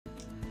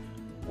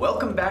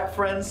Welcome back,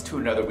 friends, to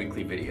another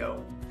weekly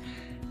video.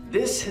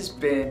 This has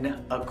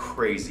been a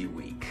crazy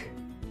week.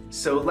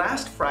 So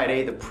last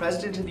Friday, the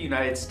President of the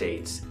United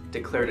States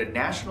declared a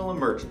national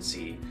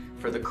emergency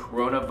for the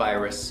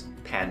coronavirus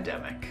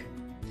pandemic.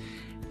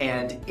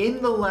 And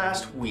in the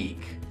last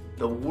week,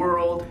 the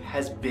world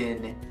has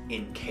been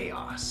in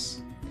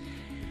chaos.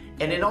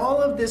 And in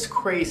all of this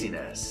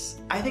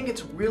craziness, I think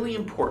it's really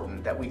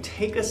important that we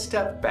take a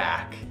step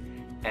back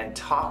and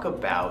talk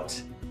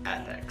about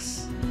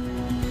ethics.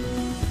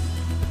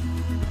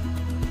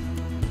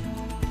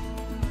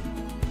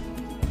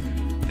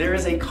 There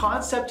is a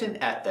concept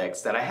in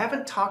ethics that I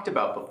haven't talked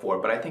about before,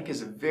 but I think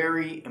is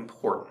very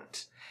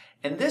important.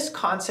 And this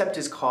concept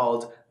is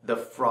called the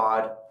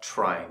fraud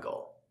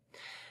triangle.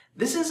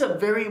 This is a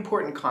very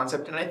important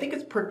concept, and I think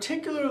it's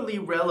particularly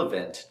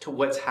relevant to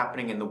what's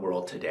happening in the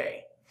world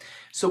today.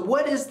 So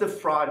what is the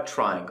fraud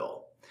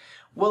triangle?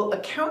 Well,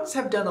 accountants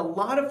have done a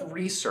lot of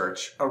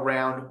research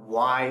around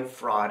why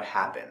fraud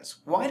happens.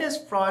 Why does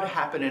fraud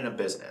happen in a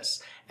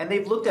business? And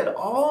they've looked at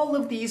all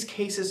of these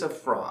cases of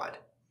fraud.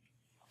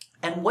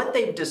 And what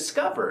they've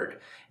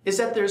discovered is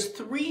that there's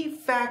three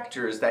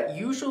factors that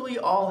usually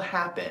all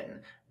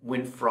happen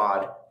when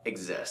fraud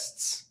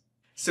exists.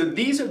 So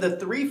these are the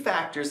three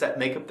factors that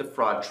make up the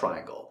fraud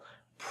triangle: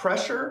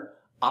 pressure,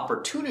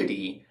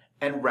 opportunity,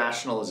 and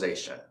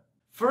rationalization.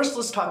 First,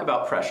 let's talk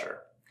about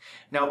pressure.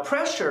 Now,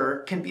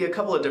 pressure can be a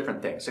couple of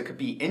different things. It could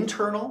be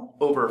internal,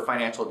 over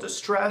financial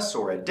distress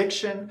or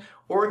addiction,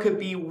 or it could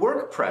be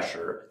work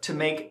pressure to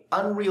make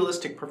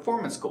unrealistic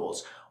performance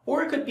goals,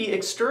 or it could be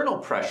external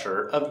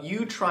pressure of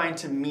you trying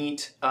to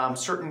meet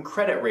certain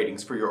credit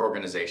ratings for your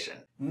organization.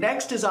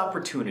 Next is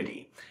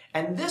opportunity,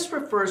 and this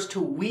refers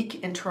to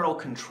weak internal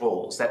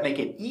controls that make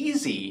it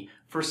easy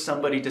for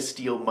somebody to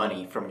steal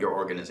money from your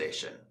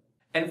organization.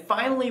 And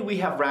finally, we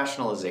have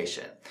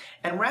rationalization.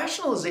 And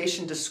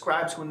rationalization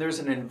describes when there's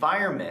an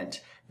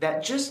environment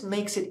that just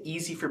makes it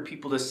easy for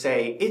people to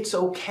say it's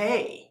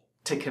okay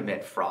to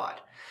commit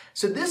fraud.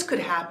 So this could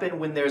happen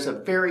when there's a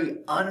very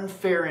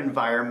unfair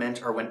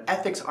environment, or when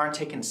ethics aren't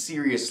taken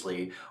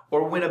seriously,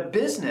 or when a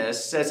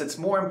business says it's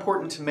more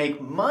important to make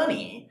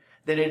money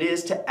than it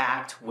is to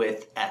act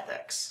with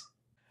ethics.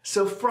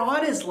 So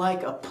fraud is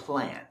like a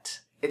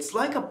plant. It's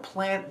like a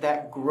plant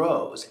that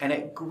grows, and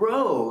it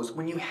grows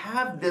when you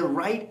have the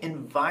right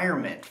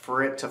environment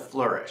for it to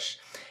flourish.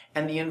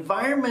 And the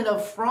environment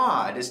of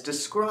fraud is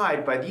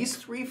described by these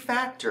three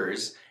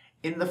factors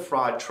in the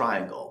fraud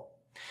triangle.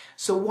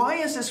 So why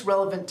is this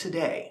relevant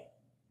today?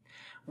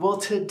 Well,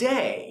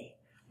 today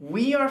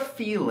we are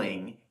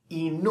feeling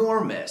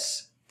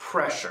enormous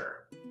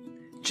pressure.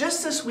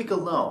 Just this week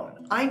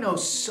alone, I know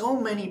so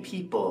many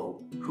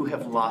people who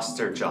have lost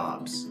their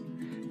jobs.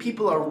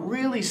 People are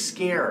really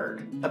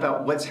scared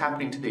about what's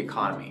happening to the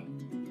economy.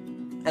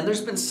 And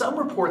there's been some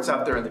reports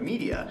out there in the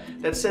media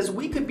that says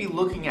we could be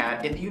looking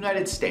at, in the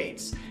United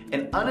States,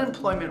 an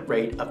unemployment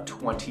rate of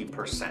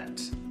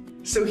 20%.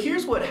 So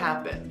here's what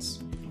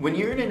happens when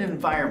you're in an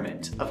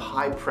environment of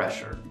high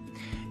pressure,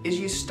 is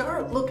you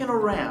start looking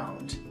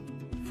around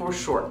for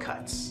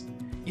shortcuts.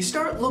 You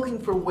start looking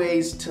for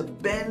ways to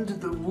bend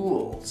the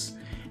rules.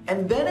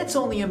 And then it's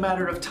only a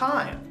matter of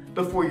time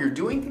before you're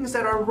doing things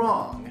that are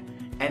wrong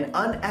and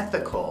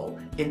unethical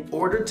in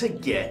order to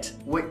get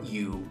what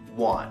you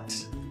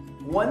want.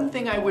 One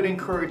thing I would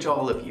encourage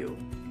all of you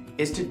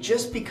is to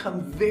just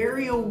become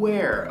very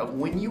aware of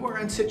when you are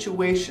in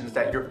situations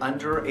that you're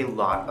under a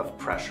lot of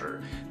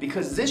pressure,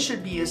 because this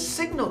should be a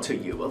signal to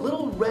you. A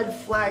little red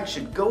flag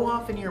should go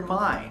off in your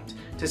mind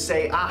to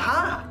say,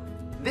 aha,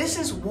 this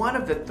is one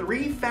of the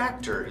three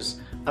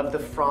factors of the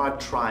fraud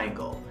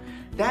triangle.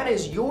 That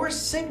is your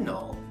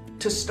signal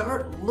to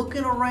start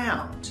looking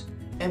around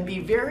and be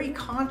very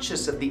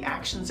conscious of the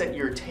actions that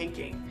you're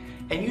taking.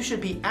 And you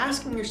should be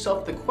asking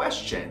yourself the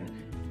question,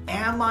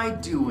 am I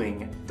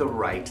doing the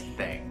right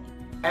thing?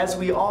 As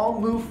we all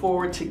move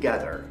forward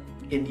together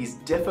in these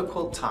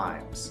difficult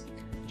times,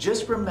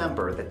 just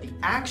remember that the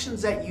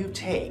actions that you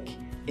take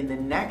in the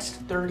next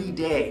 30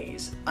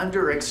 days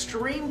under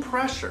extreme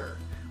pressure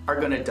are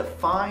going to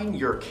define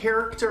your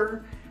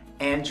character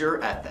and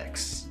your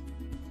ethics.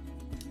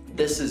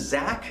 This is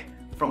Zach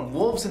from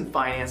Wolves in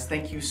Finance.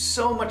 Thank you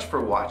so much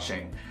for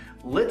watching.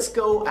 Let's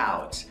go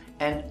out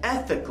and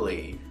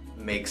ethically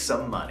make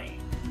some money.